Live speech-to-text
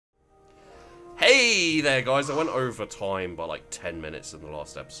Hey there, guys. I went over time by like 10 minutes in the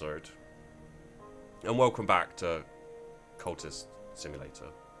last episode. And welcome back to Cultist Simulator.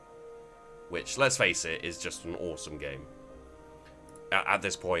 Which, let's face it, is just an awesome game. At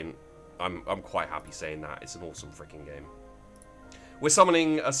this point, I'm quite happy saying that. It's an awesome freaking game. We're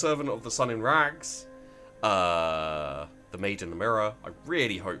summoning a servant of the sun in rags. The maid in the mirror. I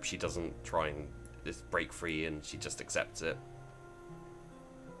really hope she doesn't try and just break free and she just accepts it.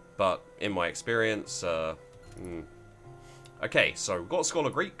 But in my experience, okay, so we've got Scholar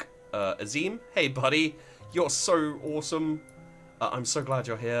Greek, Azim. Hey, buddy, you're so awesome. I'm so glad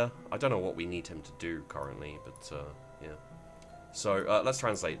you're here. I don't know what we need him to do currently, but yeah. So let's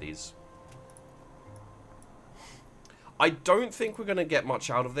translate these. I don't think we're gonna get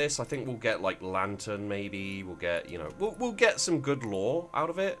much out of this. I think we'll get like Lantern, maybe. We'll get, you know, we'll get some good lore out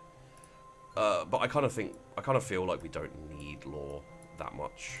of it. But I kind of feel like we don't need lore that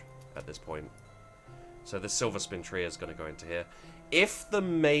much at this point. So this silver spin tree is going to go into here. If the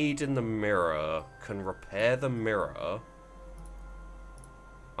maid in the mirror can repair the mirror,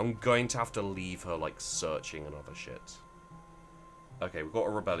 I'm going to have to leave her like searching and other shit. Okay, we've got a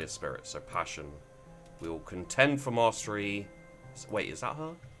rebellious spirit, so passion. We will contend for mastery. Wait, is that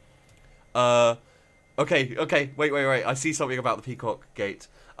her? Okay, wait. I see something about the Peacock Gate.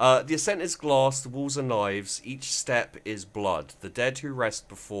 The ascent is glass, the walls are knives, each step is blood. The dead who rest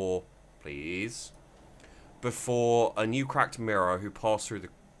before, please, before a new cracked mirror who pass through the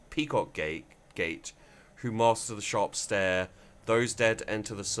Peacock Gate, who master the sharp stare, those dead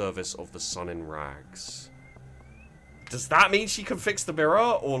enter the service of the sun in rags. Does that mean she can fix the mirror,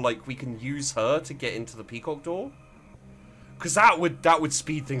 or like we can use her to get into the Peacock door? Because that would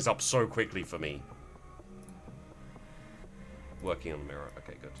speed things up so quickly for me. Working on the mirror.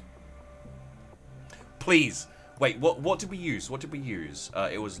 Okay, good. Please. Wait, what did we use? What did we use?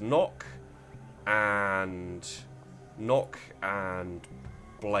 It was knock and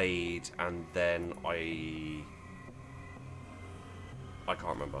blade, and then I can't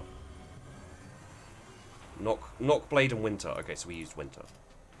remember. Knock, blade, and winter. Okay, so we used winter.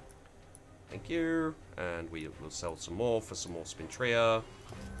 Thank you. And we will sell some more for some more Spintria.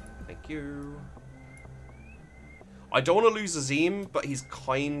 Thank you. I don't want to lose Azim, but he's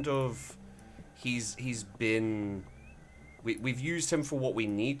kind of... He's been... We've used him for what we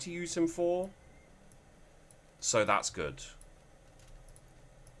need to use him for. So that's good.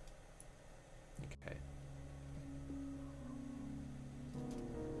 Okay.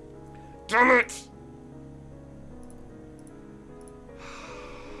 Damn it!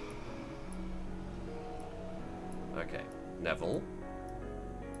 Okay. Neville.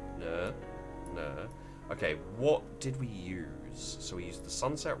 No. Okay, what did we use? So we used the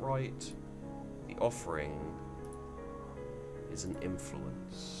Sunset Rite. The Offering is an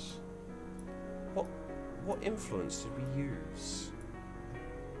influence. What influence did we use?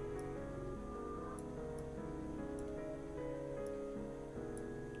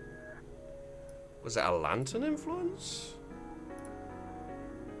 Was it a Lantern influence?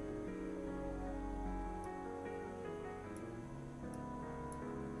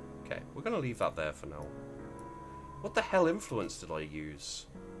 Okay, we're going to leave that there for now. What the hell influence did I use?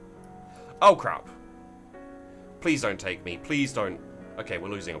 Oh, crap. Please don't take me. Please don't. Okay, we're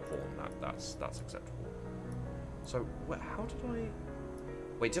losing a pawn. That's acceptable. So, how did I...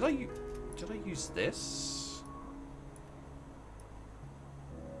 Wait, did I use this?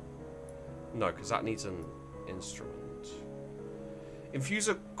 No, because that needs an instrument. Infuse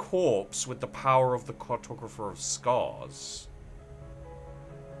a corpse with the power of the cartographer of scars.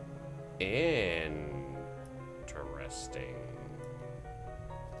 Interesting.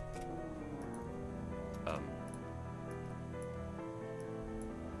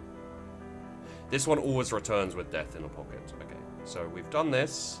 This one always returns with death in a pocket. Okay, so we've done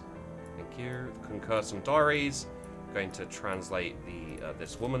this. Thank you. Concur some diaries. Going to translate the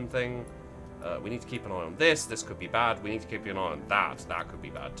this woman thing. We need to keep an eye on this. This could be bad. We need to keep an eye on that. That could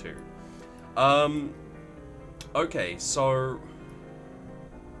be bad too. Okay, so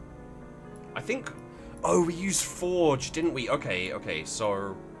I think... Oh, we used Forge, didn't we? Okay,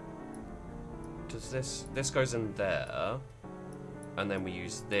 so... Does this goes in there. And then we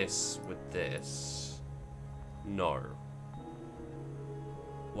use this with this. No.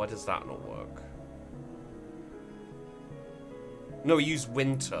 Why does that not work? No, we use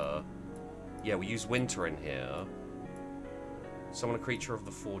Winter. Yeah, we use Winter in here. Summon a creature of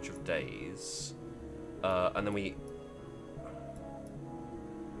the Forge of Days. And then we...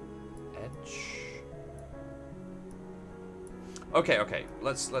 Edge? Okay,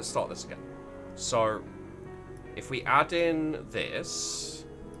 let's start this again. So, if we add in this,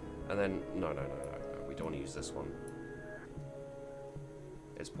 And then, no. We don't want to use this one.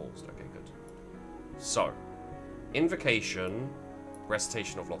 It's paused. Okay, good. So, invocation,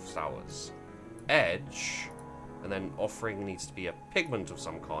 recitation of lost hours, edge, and then offering needs to be a pigment of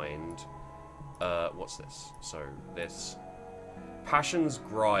some kind. What's this? So, this. Passion's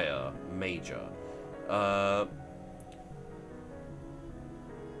Grier, major. The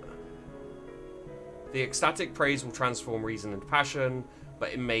ecstatic praise will transform reason into passion,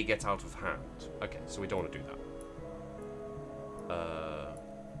 but it may get out of hand. Okay, so we don't want to do that.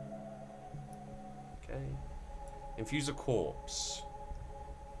 Okay. Infuse a corpse.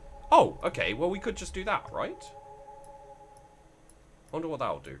 Oh, okay. Well, we could just do that, right? Wonder what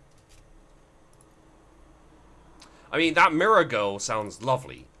that'll do. I mean, that mirror girl sounds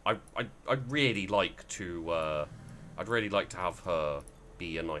lovely. I'd really like to. I'd really like to have her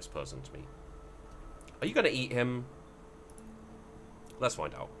be a nice person to me. Are you gonna eat him? Let's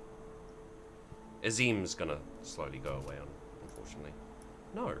find out. Azim's gonna slowly go away, unfortunately.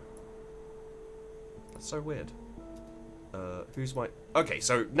 No. That's so weird. Who's my... Okay,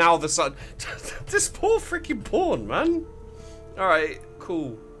 so now the sun... This poor freaking pawn, man. Alright,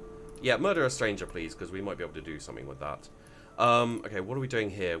 cool. Yeah, murder a stranger, please, because we might be able to do something with that. Okay, what are we doing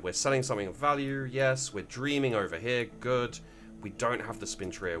here? We're selling something of value, yes. We're dreaming over here, good. We don't have the spin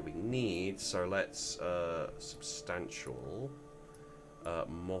trio we need, so let's... substantial...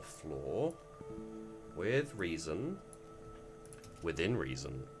 Mothflaw. With reason. Within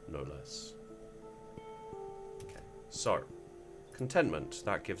reason, no less. Okay, so... Contentment,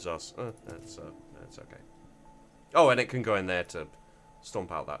 that gives us... that's okay. Oh, and it can go in there to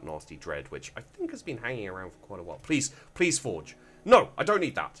stomp out that nasty dread, which I think has been hanging around for quite a while. Please, please forge. No, I don't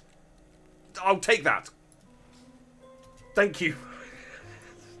need that. I'll take that. Thank you.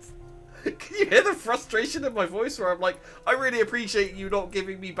 Can you hear the frustration in my voice where I'm like, I really appreciate you not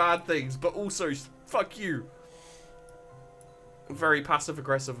giving me bad things, but also, fuck you. I'm very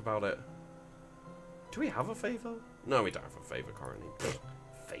passive-aggressive about it. Do we have a favour? No, we don't have a favour currently.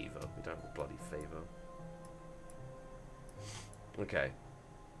 Favour. We don't have a bloody favour. Okay.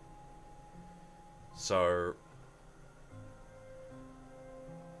 So...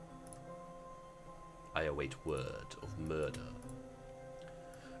 I await word of murder.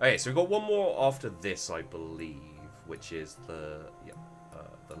 Okay, so we've got one more after this, I believe, which is the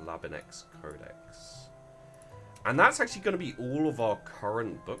Labinex Codex. And that's actually going to be all of our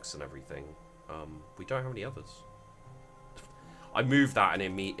current books and everything. We don't have any others. I move that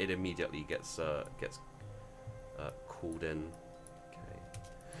and it immediately gets called in. Okay.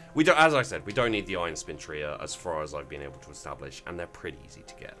 We don't, as I said, we don't need the Iron Spin Tria as far as I've been able to establish, and they're pretty easy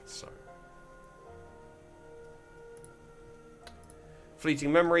to get, so.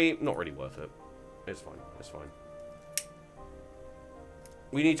 Fleeting Memory, not really worth it. It's fine, it's fine.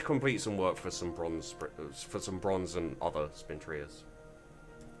 We need to complete some work for some bronze and other spin trias.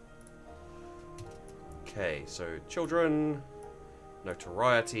 Okay, so children,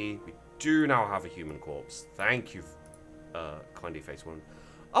 notoriety. We do now have a human corpse. Thank you, kindly faced one.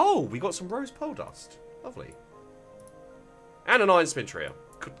 Oh, we got some rose pearl dust. Lovely. And an iron spin trio.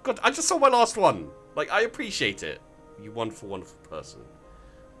 God, I just saw my last one. Like, I appreciate it. You wonderful person.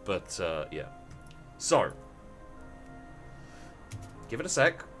 But, yeah. So. Give it a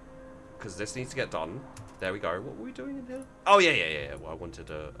sec. Because this needs to get done. There we go. What were we doing in here? Oh, yeah. Well, I wanted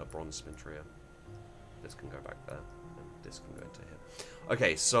a bronze spin trio. This can go back there. And this can go into here.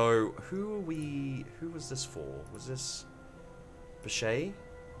 Okay, so who are we... Who was this for? Was this... Bichet?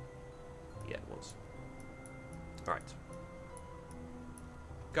 Yeah, it was. Alright.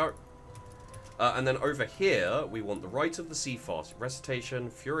 Go. And then over here, we want the Rite of the Seafast,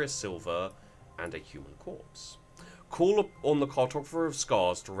 Recitation, Furious Silver, and a human corpse. Call on the Cartographer of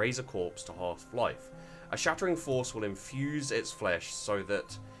Scars to raise a corpse to half-life. A shattering force will infuse its flesh so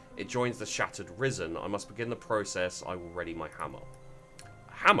that it joins the shattered risen. I must begin the process. I will ready my hammer.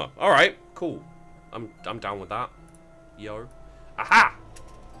 A hammer. Alright, cool. I'm down with that. Yo. Aha!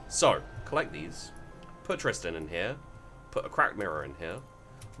 So, collect these. Put Tristan in here. Put a cracked mirror in here.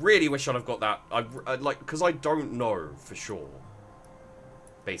 Really wish I'd have got that. I like, because I don't know for sure.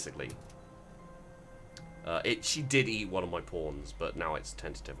 Basically. She did eat one of my pawns, but now it's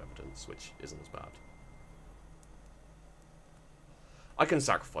tentative evidence, which isn't as bad. I can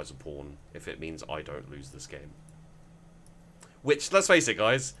sacrifice a pawn if it means I don't lose this game. Which, let's face it,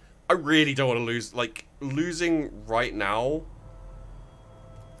 guys, I really don't want to lose. Like, losing right now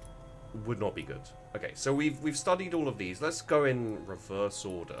would not be good. Okay, so we've studied all of these. Let's go in reverse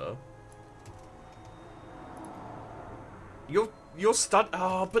order. You're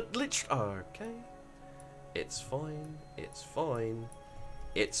but literally... Oh, okay. It's fine. It's fine.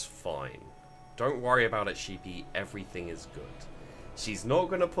 It's fine. Don't worry about it, Sheepy. Everything is good. She's not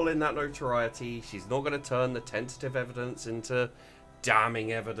going to pull in that notoriety. She's not going to turn the tentative evidence into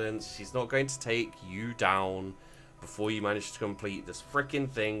damning evidence. She's not going to take you down before you manage to complete this freaking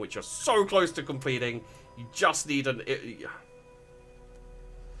thing, which you're so close to completing. You just need an...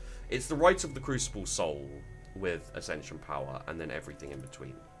 It's the rights of the Crucible Soul with Ascension Power, and then everything in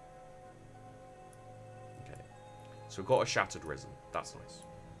between. Okay. So we've got a Shattered Risen. That's nice.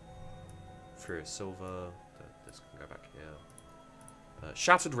 Furious Silver. This can go back here.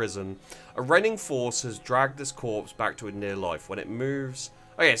 Shattered Risen. A raining force has dragged this corpse back to a near life. When it moves...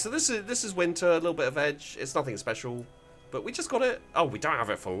 Okay, so this is winter, a little bit of edge. It's nothing special. But we just got it. Oh, we don't have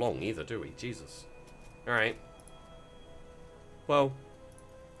it for long either, do we? Jesus. Alright. Well...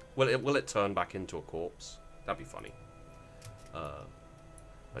 Will it turn back into a corpse? That'd be funny.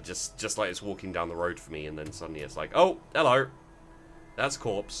 Just like it's walking down the road for me, and then suddenly it's like, oh, hello, that's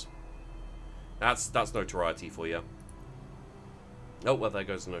corpse. That's notoriety for you. Oh, well, there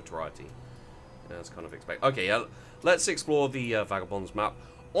goes the notoriety. Yeah, that's kind of expect. Okay, yeah, let's explore the Vagabonds map.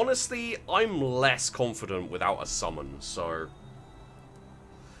 Honestly, I'm less confident without a summon, so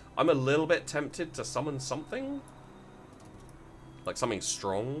I'm a little bit tempted to summon something. Like something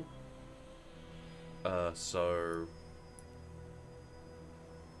strong. So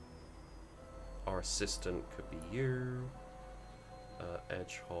our assistant could be you.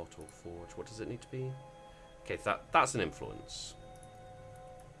 Edge, Heart, or Forge. What does it need to be? Okay, that's an influence.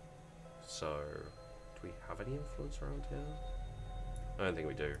 So, do we have any influence around here? I don't think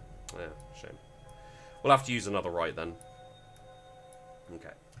we do. Yeah, shame. We'll have to use another right then.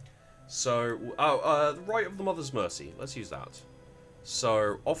 Okay. So, the Rite of the Mother's Mercy. Let's use that.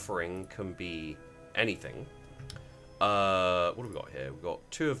 So, offering can be anything. What do we got here? We've got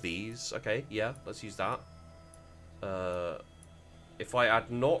 2 of these. Okay, yeah, let's use that. If I add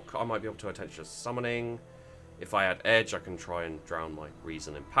knock, I might be able to attention summoning. If I add edge, I can try and drown my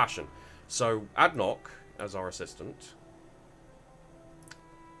reason in passion. So, add knock as our assistant.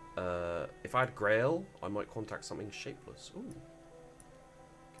 If I add grail, I might contact something shapeless. Ooh.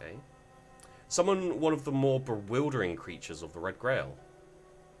 Okay. Summon one of the more bewildering creatures of the Red Grail.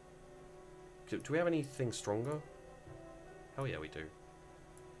 Do we have anything stronger? Hell yeah, we do.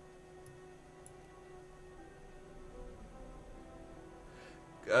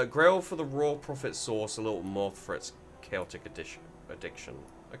 Grail for the raw profit source, a little moth for its chaotic addiction.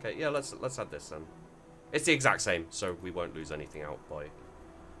 Okay, yeah, let's add this then. It's the exact same, so we won't lose anything out by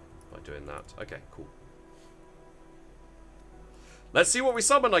doing that. Okay, cool. Let's see what we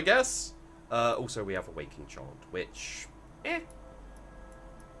summon, I guess. Also, we have a Waking Chant, which,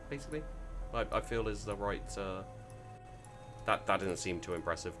 basically, I feel is the right. That didn't seem too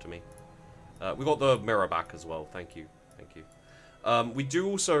impressive to me. We got the mirror back as well. Thank you, thank you. We do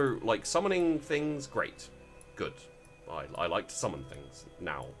also like summoning things. Great, good. I like to summon things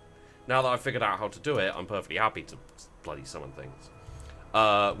now. Now that I've figured out how to do it, I'm perfectly happy to bloody summon things.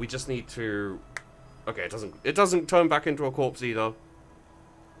 We just need to. Okay, it doesn't turn back into a corpse either.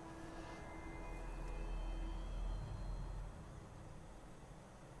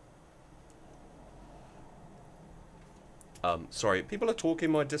 Sorry, people are talking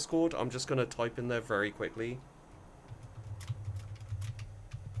in my Discord. I'm just going to type in there very quickly.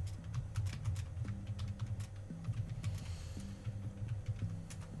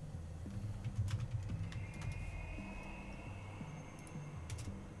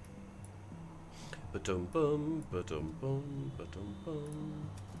 Ba-dum-bum, ba-dum-bum, ba-dum-bum.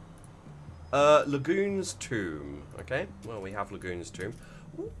 Lagoon's Tomb. Okay, well, we have Lagoon's Tomb.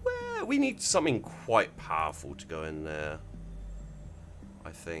 We need something quite powerful to go in there. I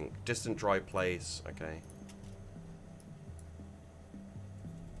think. Distant Dry Place. Okay.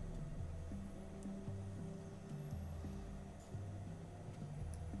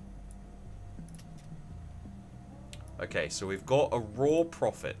 Okay, so we've got a Raw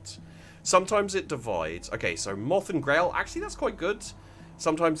Prophet. Sometimes it divides. Okay, so Moth and Grail. Actually, that's quite good.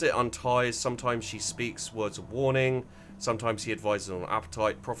 Sometimes it unties. Sometimes she speaks words of warning. Sometimes he advises on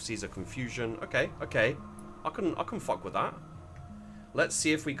appetite. Prophecies of confusion. Okay, okay. I can fuck with that. Let's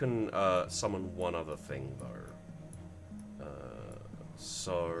see if we can summon one other thing, though.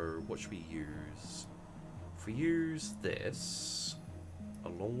 So, what should we use? If we use this,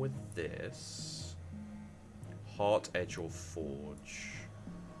 along with this, Heart, Edge, or Forge.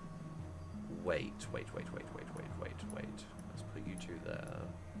 Wait. Let's put you 2 there.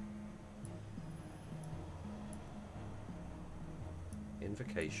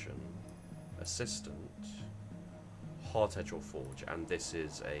 Invocation, Assistant, Heart, Edge, or Forge, and this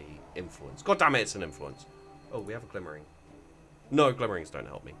is a influence. God damn it, it's an influence. Oh, we have a glimmering. No, glimmerings don't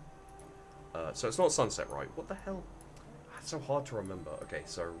help me. So it's not sunset, right? What the hell? That's so hard to remember. Okay,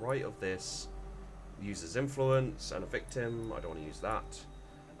 so right of this uses influence and a victim. I don't want to use that.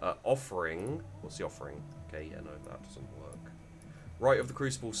 Offering. What's the offering? Okay, yeah, no, that doesn't work. Right of the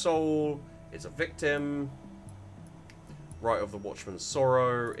Crucible Soul is a victim. Right of the Watchman's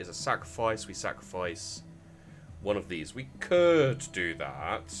Sorrow is a sacrifice. We sacrifice one of these. We could do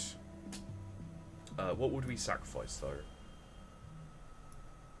that. What would we sacrifice, though?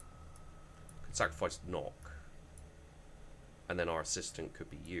 Could sacrifice Knock. And then our assistant could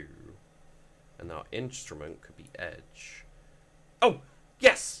be you. And our instrument could be Edge. Oh!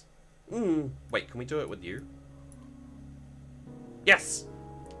 Yes! Wait, can we do it with you? Yes!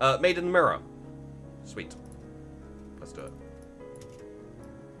 Made in the Mirror. Sweet. Let's do it.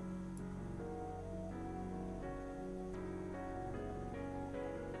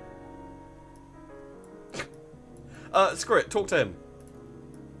 Screw it. Talk to him.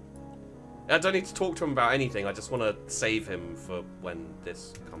 I don't need to talk to him about anything. I just want to save him for when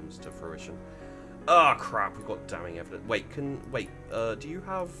this comes to fruition. Ah, crap. We've got damning evidence. Wait, do you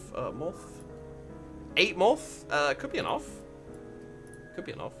have moth? 8 moth? Could be enough. Could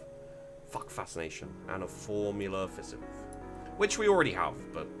be enough. Fuck fascination. And a formula fissile. Which we already have,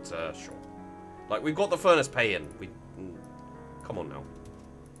 but sure. Like, we've got the furnace pay in. Come on now.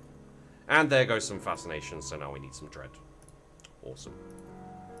 And there goes some fascination, so now we need some dread. Awesome.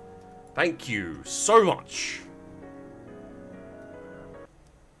 Thank you so much.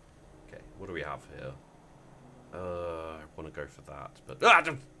 Okay, what do we have here? I want to go for that, but...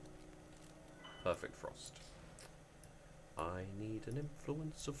 Perfect Frost. I need an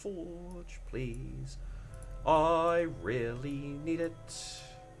influencer forge, please. I really need it.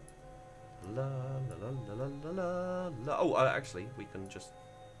 La la la la la la la. Oh, actually, we can just...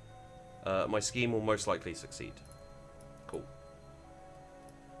 my scheme will most likely succeed. Cool.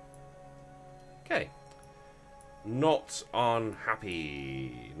 Okay. Not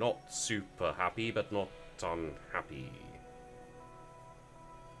unhappy. Not super happy, but not unhappy.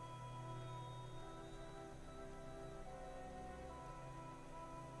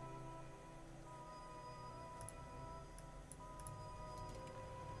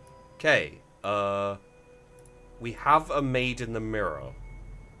 Okay, we have a maid in the mirror.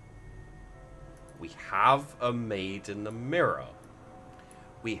 We have a maid in the mirror.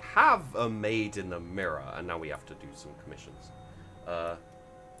 We have a maid in the mirror, and now we have to do some commissions.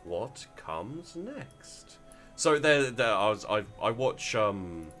 What comes next? So I watch,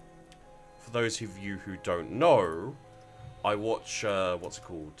 for those of you who don't know, I watch, what's it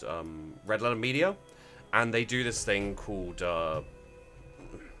called, Red Letter Media, and they do this thing called,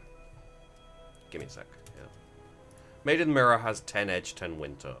 give me a sec. Yeah. Maid in the Mirror has 10 edge, 10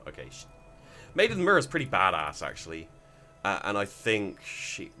 winter. Okay. Maid in the Mirror is pretty badass, actually. And I think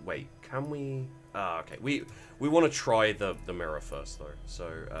she... Wait, can we... okay. We want to try the mirror first, though. So,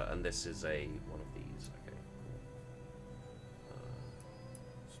 and this is one of these. Okay.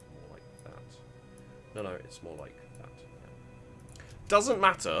 It's more like that. No, it's more like that. Yeah. Doesn't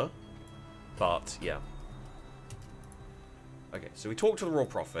matter, but yeah. Okay, so we talked to the Raw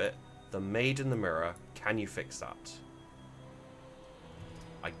Prophet. The Maid in the Mirror, can you fix that?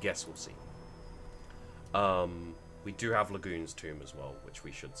 I guess we'll see. We do have Lagoon's Tomb as well, which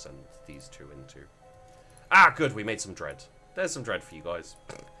we should send these two into. Ah, good, we made some dread. There's some dread for you guys.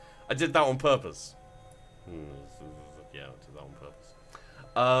 I did that on purpose. Yeah, I did that on purpose.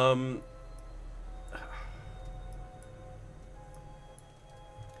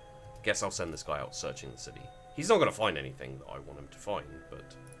 Guess I'll send this guy out searching the city. He's not going to find anything that I want him to find,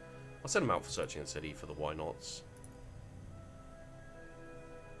 but... I'll send him out for searching the city for the why nots.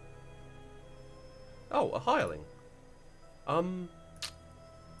 Oh, a hireling.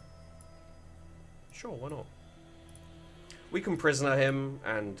 Sure, why not? We can prisoner him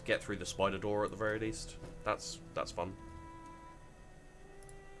and get through the spider door at the very least. That's fun.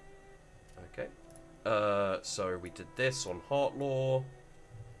 Okay. So we did this on Heartlaw.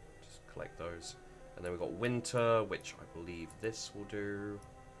 Just collect those. And then we got Winter, which I believe this will do.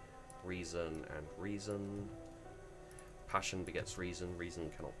 Reason and reason. Passion begets reason.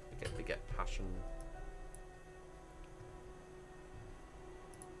 Reason cannot beget passion.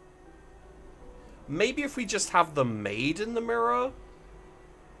 Maybe if we just have the maid in the mirror?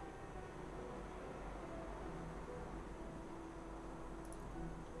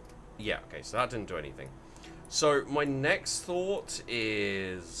 Yeah, okay, so that didn't do anything. So my next thought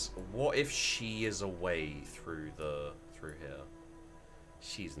is, what if she is away through here?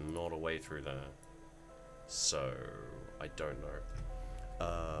 She's not away through there. So, I don't know.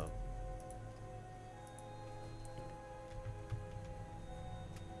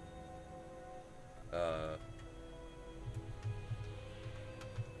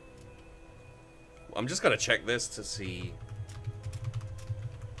 I'm just gonna check this to see.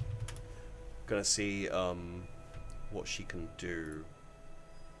 Gonna see what she can do.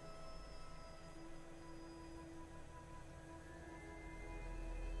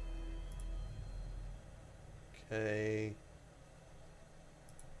 Okay.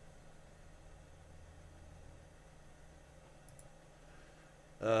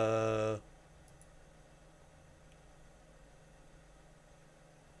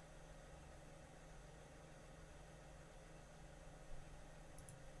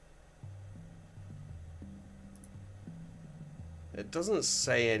 It doesn't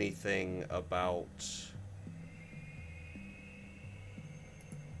say anything about...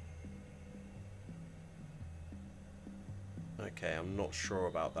 Okay, I'm not sure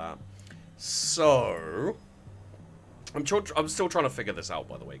about that. So... I'm still trying to figure this out,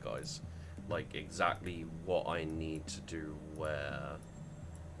 by the way, guys. Like, exactly what I need to do where.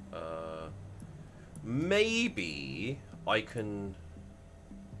 Maybe I can...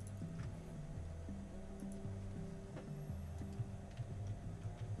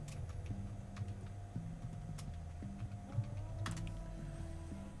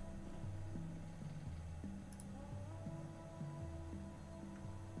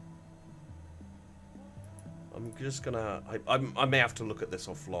 I'm just gonna... I may have to look at this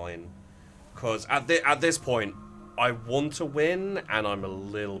offline. Because at this point, I want to win, and I'm a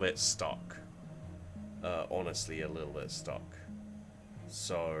little bit stuck. Honestly, a little bit stuck.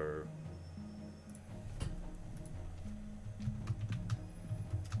 So...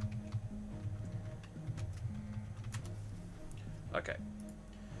 Okay.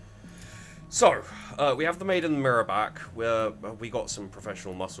 So, we have the maid in the mirror back. We got some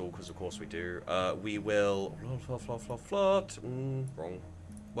professional muscle, because of course we do. We will... Flirt. Wrong.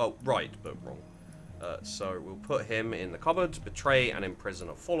 Well, right, but wrong. So, we'll put him in the cupboard, betray and imprison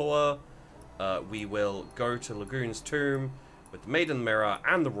a follower. We will go to Lagoon's tomb with the maid in the mirror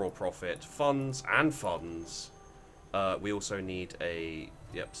and the raw prophet. Funds. We also need a...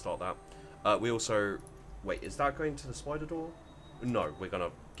 Yep, start that. We also... Wait, is that going to the spider door? No, we're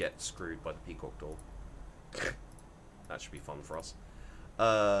gonna get screwed by the peacock door. That should be fun for us.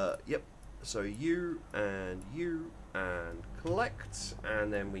 Yep. So you and collect,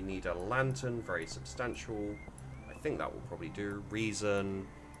 and then we need a lantern, very substantial. I think that will probably do. Reason.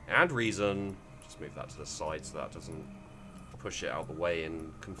 Just move that to the side so that doesn't push it out of the way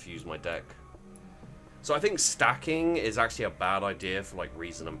and confuse my deck. So I think stacking is actually a bad idea for like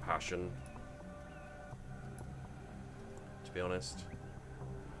reason and passion. To be honest,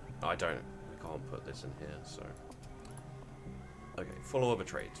 we can't put this in here, so okay, follower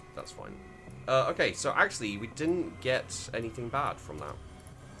betrayed, that's fine. Okay, so actually we didn't get anything bad from that,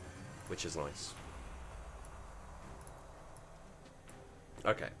 which is nice.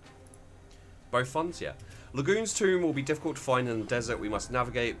 Okay, both funds, yeah. Lagoon's tomb will be difficult to find in the desert. We must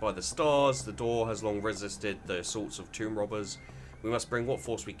navigate by the stars. The door has long resisted the assaults of tomb robbers. We must bring what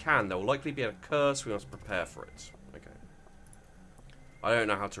force we can. There will likely be a curse. We must prepare for it. I don't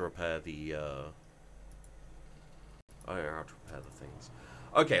know how to repair the, I don't know how to repair the things.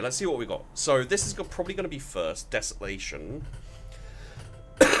 Okay, let's see what we got. So, this is probably going to be first. Desolation.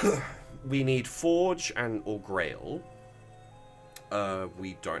 We need Forge or Grail.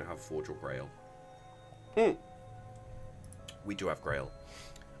 We don't have Forge or Grail. We do have Grail.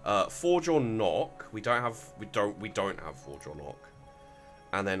 Forge or Knock. We don't have Forge or Knock.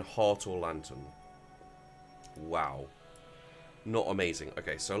 And then Heart or Lantern. Wow. Not amazing.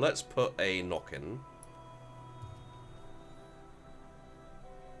 Okay, so let's put a knock in.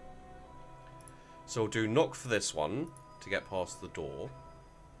 So we'll do knock for this one to get past the door.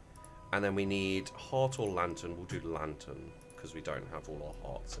 And then we need heart or lantern. We'll do lantern because we don't have all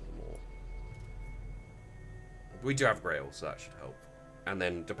our hearts anymore. We do have grail, so that should help. And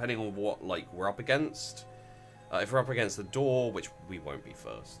then depending on what we're up against, if we're up against the door, which we won't be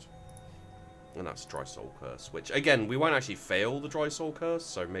first. And that's Dry Soul Curse, which, again, we won't actually fail the Dry Soul Curse,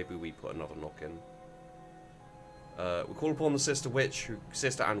 so maybe we put another knock in. We call upon the Sister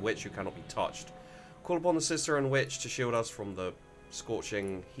and Witch who cannot be touched. Call upon the Sister and Witch to shield us from the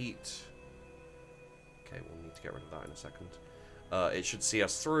scorching heat. Okay, we'll need to get rid of that in a second. It should see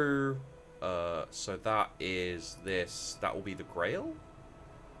us through. So that is this. That will be the Grail?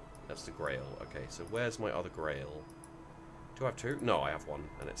 That's the Grail. Okay, so where's my other Grail? Do I have two? No, I have one,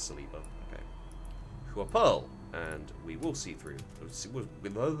 and it's Saliba. Okay. To a pearl, and we will see through.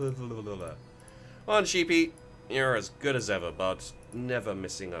 On Sheepy, you're as good as ever, bud. Never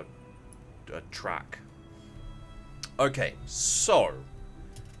missing a track. Okay, so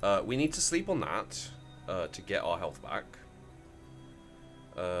we need to sleep on that to get our health back.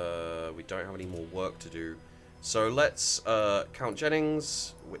 We don't have any more work to do. So let's count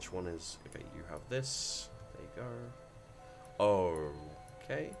Jennings. Which one is... Okay, you have this. There you go.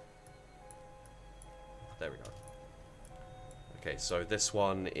 Okay. There we go. Okay, so this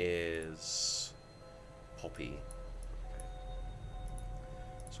one is Poppy. Okay.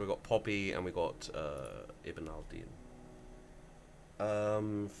 So we got Poppy and we got Ibn al-Din.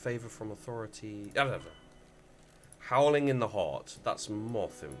 Favor from authority. Howling in the Heart. That's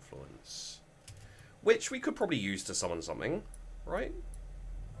Moth influence. Which we could probably use to summon something, right?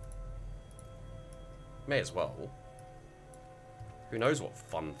 May as well. Who knows what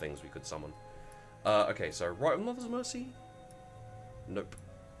fun things we could summon. Okay, so Rite of Mother's Mercy? Nope.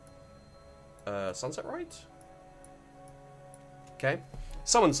 Sunset Rite? Okay.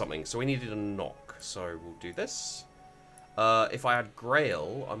 Summon something, so we needed a knock. So we'll do this. If I had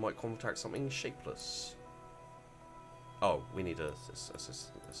Grail, I might contact something shapeless. Oh, we need a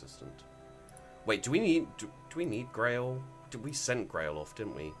assistant. Wait, do we need Grail? We sent Grail off,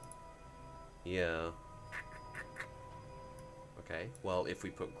 didn't we? Yeah. Okay, well, if we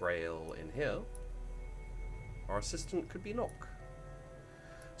put Grail in here, our assistant could be Knock.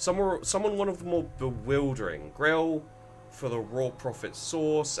 Someone one of the more bewildering. Grail for the raw profit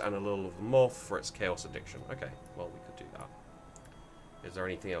source, and a little of the Moth for its chaos addiction. Okay, well, we could do that. Is there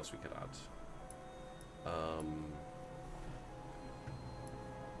anything else we could add?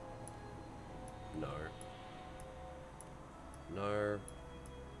 No. No.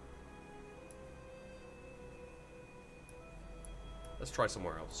 Let's try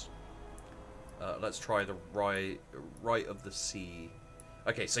somewhere else. Let's try the Rite of the Sea.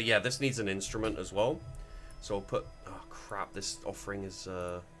 Okay, so yeah, this needs an instrument as well. So I'll put... Oh, crap. This offering is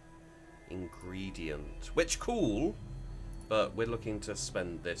ingredient. Which, cool. But we're looking to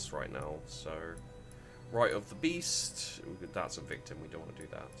spend this right now. So, Rite of the Beast. That's a victim. We don't want to do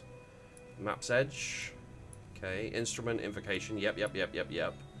that. Map's Edge. Okay. Instrument, Invocation. Yep.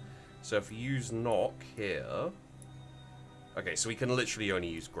 So if you use Knock here... Okay, so we can literally only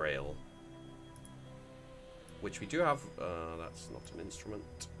use Grail. Which we do have... that's not an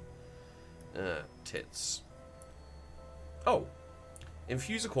instrument. Tits. Oh.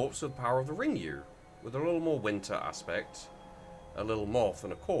 Infuse a corpse with the power of the Ring-Yu. With a little more winter aspect. A little moth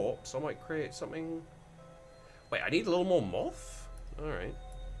and a corpse. I might create something... Wait, I need a little more moth? Alright.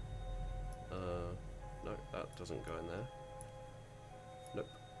 No, that doesn't go in there. Nope.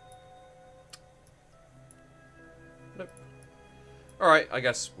 Nope. Alright, I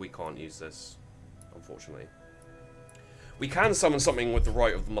guess we can't use this, unfortunately. We can summon something with the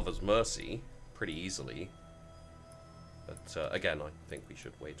Rite of the Mother's Mercy pretty easily. But, again, I think we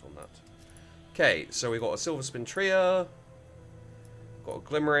should wait on that. Okay, so we've got a Silver Spin Tria. Got a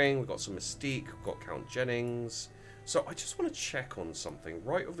Glimmering, we've got some Mystique, we've got Count Jennings. So I just want to check on something.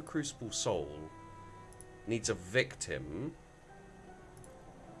 Rite of the Crucible Soul needs a victim.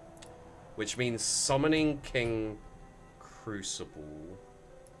 Which means summoning King Crucible.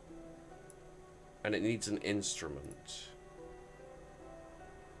 And it needs an instrument.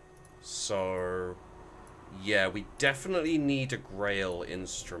 So, yeah, we definitely need a Grail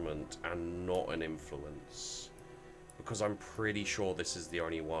instrument and not an influence. Because I'm pretty sure this is the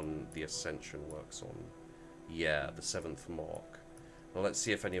only one the Ascension works on. Yeah, the 7th mark. Now let's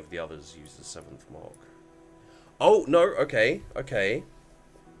see if any of the others use the 7th mark. Oh, no, okay, okay.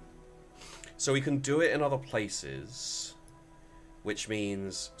 So we can do it in other places. Which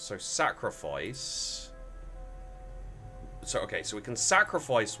means, so sacrifice. So, okay, so we can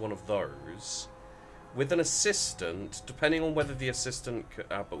sacrifice one of those with an assistant, depending on whether the assistant...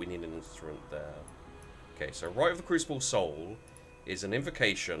 but we need an instrument there. Okay, so Rite of the Crucible Soul is an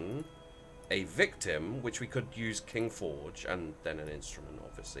invocation, a victim, which we could use King Forge, and then an instrument,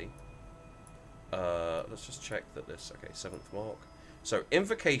 obviously. Let's just check that this... Okay, 7th mark. So,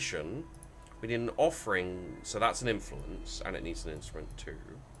 invocation, we need an offering, so that's an influence, and it needs an instrument too.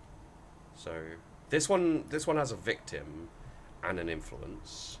 So, this one has a victim and an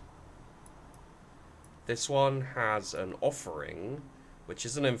influence. This one has an offering, which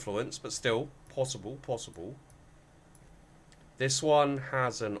is an influence, but still possible. This one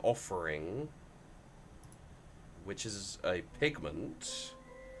has an offering, which is a pigment,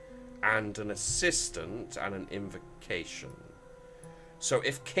 and an assistant, and an invocation. So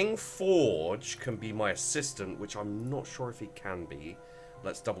if King Forge can be my assistant, which I'm not sure if he can be,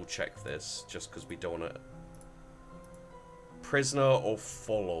 let's double check this, just because we don't want to... Prisoner or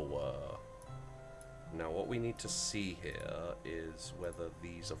follower. Now what we need to see here is whether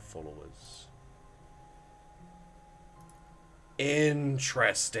these are followers.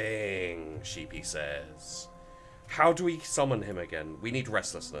 Interesting, Sheepy says. How do we summon him again? We need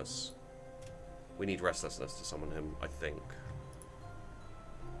restlessness. We need restlessness to summon him, I think.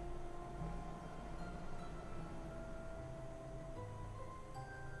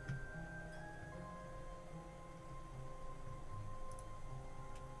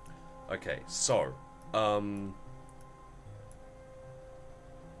 Okay, so,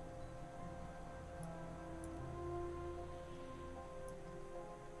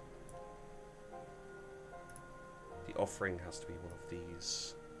 the offering has to be one of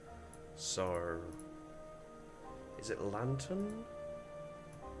these. So, is it lantern?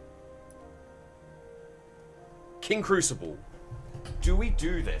 King Crucible. Do we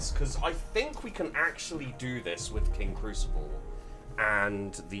do this? Because I think we can actually do this with King Crucible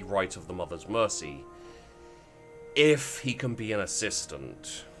and the Rite of the Mother's Mercy, if he can be an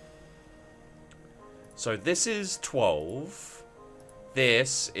assistant. So this is 12.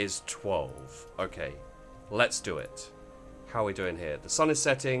 This is 12. Okay, let's do it. How are we doing here? The sun is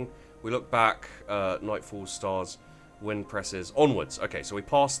setting. We look back. Night falls, stars. Wind presses. Onwards. Okay, so we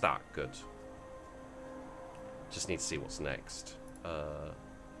passed that. Good. Just need to see what's next.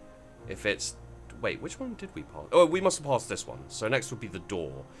 If it's... Wait, which one did we pass? Oh, we must have passed this one. So next would be the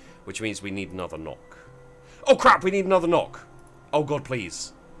door, which means we need another knock. Oh, crap! We need another knock! Oh, God,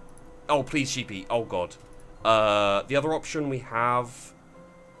 please. Oh, please, sheepy. Oh, God. The other option we have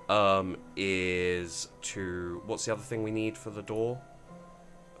is to... What's the other thing we need for the door?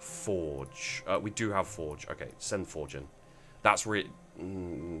 Forge. We do have Forge. Okay, send Forge in. That's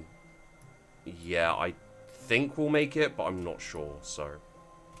yeah, I think we'll make it, but I'm not sure, so...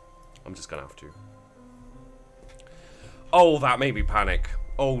 I'm just gonna have to. Oh, that made me panic.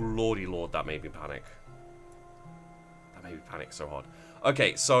 Oh, lordy lord, that made me panic. That made me panic so hard.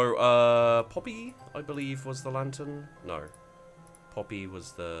 Okay, so, Poppy, I believe, was the lantern. No. Poppy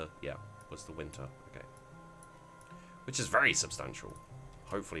was the... Yeah, was the winter. Okay. Which is very substantial.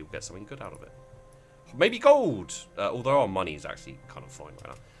 Hopefully we'll get something good out of it. Maybe gold! Although our money is actually kind of fine right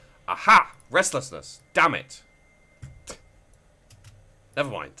now. Aha! Restlessness. Damn it. Never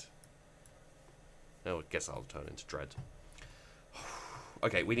mind. No, I guess I'll turn into dread.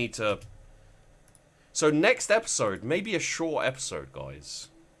 Okay, we need to... So next episode, maybe a short episode, guys.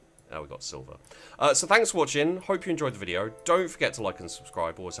 Now we got silver. So thanks for watching. Hope you enjoyed the video. Don't forget to like and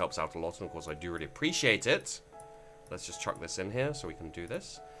subscribe. Always helps out a lot. And of course, I do really appreciate it. Let's just chuck this in here so we can do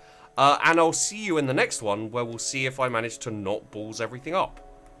this. And I'll see you in the next one where we'll see if I manage to not balls everything up.